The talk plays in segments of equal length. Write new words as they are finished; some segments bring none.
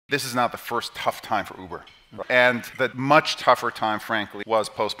This is not the first tough time for Uber. And the much tougher time, frankly, was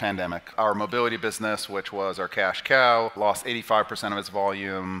post-pandemic. Our mobility business, which was our cash cow, lost 85% of its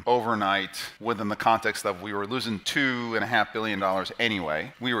volume overnight within the context of we were losing $2.5 billion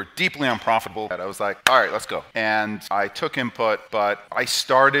anyway. We were deeply unprofitable. I was like, all right, let's go. And I took input, but I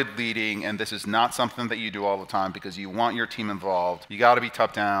started leading, and this is not something that you do all the time because you want your team involved. You got to be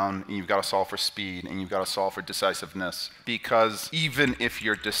top down, and you've got to solve for speed, and you've got to solve for decisiveness. Because even if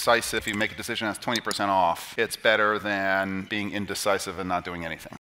you're decisive, you make a decision that's 20% off, it's better than being indecisive and not doing anything.